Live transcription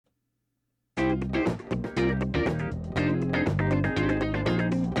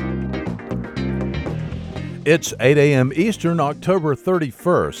It's 8 a.m. Eastern, October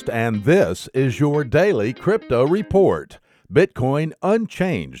 31st, and this is your daily crypto report. Bitcoin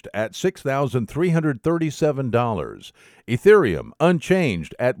unchanged at $6,337. Ethereum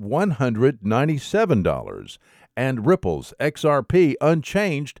unchanged at $197. And Ripple's XRP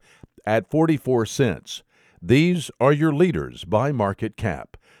unchanged at 44 cents. These are your leaders by market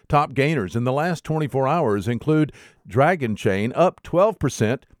cap. Top gainers in the last 24 hours include Dragon Chain up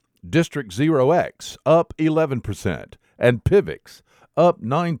 12%, District 0x up 11%, and Pivx up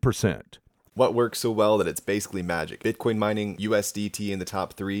 9%. What works so well that it's basically magic? Bitcoin mining, USDT in the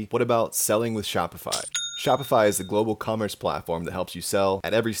top 3. What about selling with Shopify? Shopify is the global commerce platform that helps you sell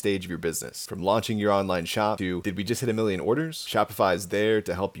at every stage of your business. From launching your online shop to, did we just hit 1 million orders? Shopify is there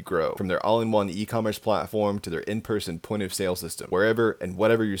to help you grow. From their all-in-one e-commerce platform to their in-person point-of-sale system. Wherever and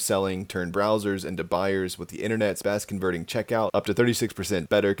whatever you're selling, turn browsers into buyers with the internet's best converting checkout, up to 36%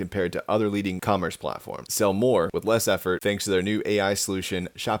 better compared to other leading commerce platforms. Sell more with less effort thanks to their new AI solution,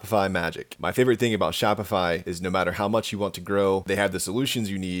 Shopify Magic. My favorite thing about Shopify is no matter how much you want to grow, they have the solutions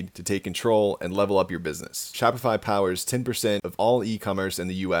you need to take control and level up your business. Shopify powers 10% of all e-commerce in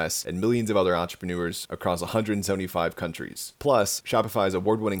the US and millions of other entrepreneurs across 175 countries. Plus, Shopify's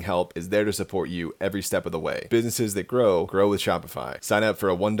award-winning help is there to support you every step of the way. Businesses that grow with Shopify. Sign up for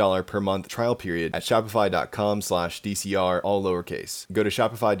a $1 per month trial period at shopify.com/DCR, all lowercase. Go to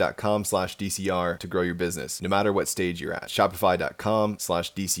shopify.com/DCR to grow your business, no matter what stage you're at.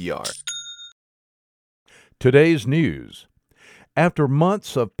 Shopify.com/DCR. Today's news. After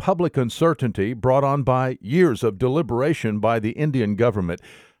months of public uncertainty brought on by years of deliberation by the Indian government,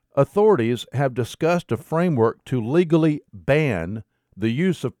 authorities have discussed a framework to legally ban the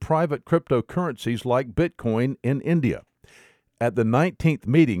use of private cryptocurrencies like Bitcoin in India. At the 19th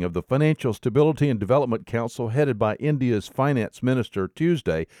meeting of the Financial Stability and Development Council headed by India's finance minister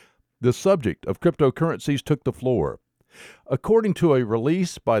Tuesday, the subject of cryptocurrencies took the floor. According to a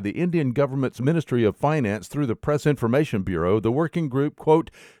release by the Indian government's Ministry of Finance through the Press Information Bureau, the working group, quote,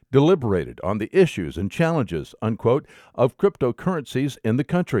 deliberated on the issues and challenges, unquote, of cryptocurrencies in the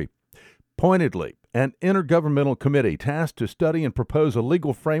country. Pointedly, an intergovernmental committee tasked to study and propose a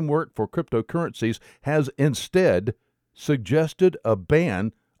legal framework for cryptocurrencies has instead suggested a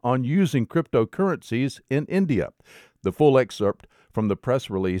ban on using cryptocurrencies in India. The full excerpt from the press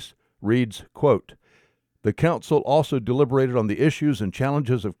release reads, quote, the council also deliberated on the issues and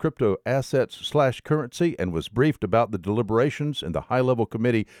challenges of crypto assets/currency and was briefed about the deliberations in the high-level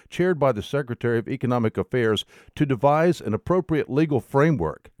committee chaired by the Secretary of Economic Affairs to devise an appropriate legal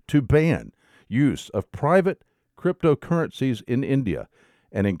framework to ban use of private cryptocurrencies in India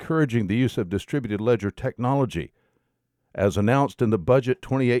and encouraging the use of distributed ledger technology, as announced in the Budget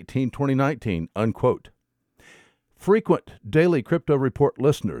 2018-2019, unquote. Frequent Daily Crypto Report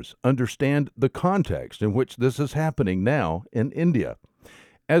listeners understand the context in which this is happening now in India.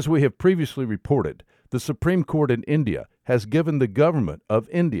 As we have previously reported, the Supreme Court in India has given the government of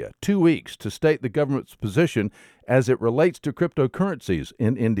India 2 weeks to state the government's position as it relates to cryptocurrencies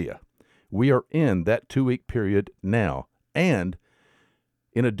in India. We are in that 2-week period now. And,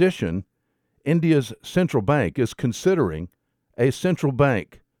 in addition, India's central bank is considering a central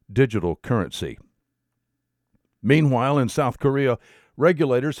bank digital currency. Meanwhile, in South Korea,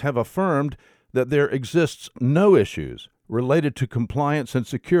 regulators have affirmed that there exists no issues related to compliance and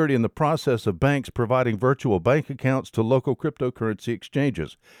security in the process of banks providing virtual bank accounts to local cryptocurrency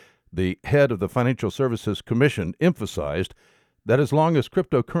exchanges. The head of the Financial Services Commission emphasized that as long as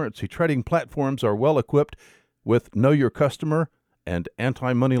cryptocurrency trading platforms are well equipped with Know Your Customer and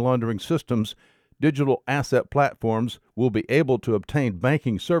anti-money laundering systems, digital asset platforms will be able to obtain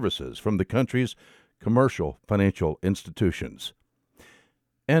banking services from the country's commercial financial institutions.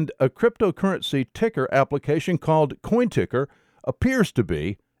 And a cryptocurrency ticker application called CoinTicker appears to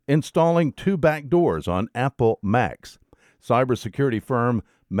be installing 2 backdoors on Apple Macs. Cybersecurity firm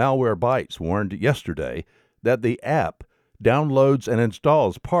Malwarebytes warned yesterday that the app downloads and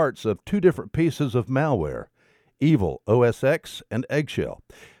installs parts of 2 different pieces of malware, Evil OS X and Eggshell.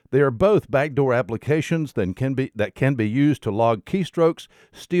 They are both backdoor applications that can be used to log keystrokes,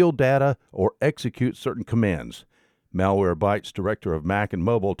 steal data, or execute certain commands. Malwarebytes director of Mac and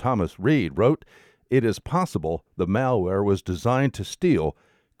Mobile Thomas Reed wrote, "It is possible the malware was designed to steal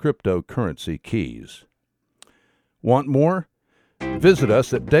cryptocurrency keys." Want more? Visit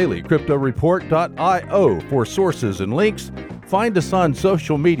us at dailycryptoreport.io for sources and links. Find us on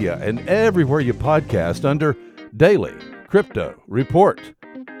social media and everywhere you podcast under Daily Crypto Report.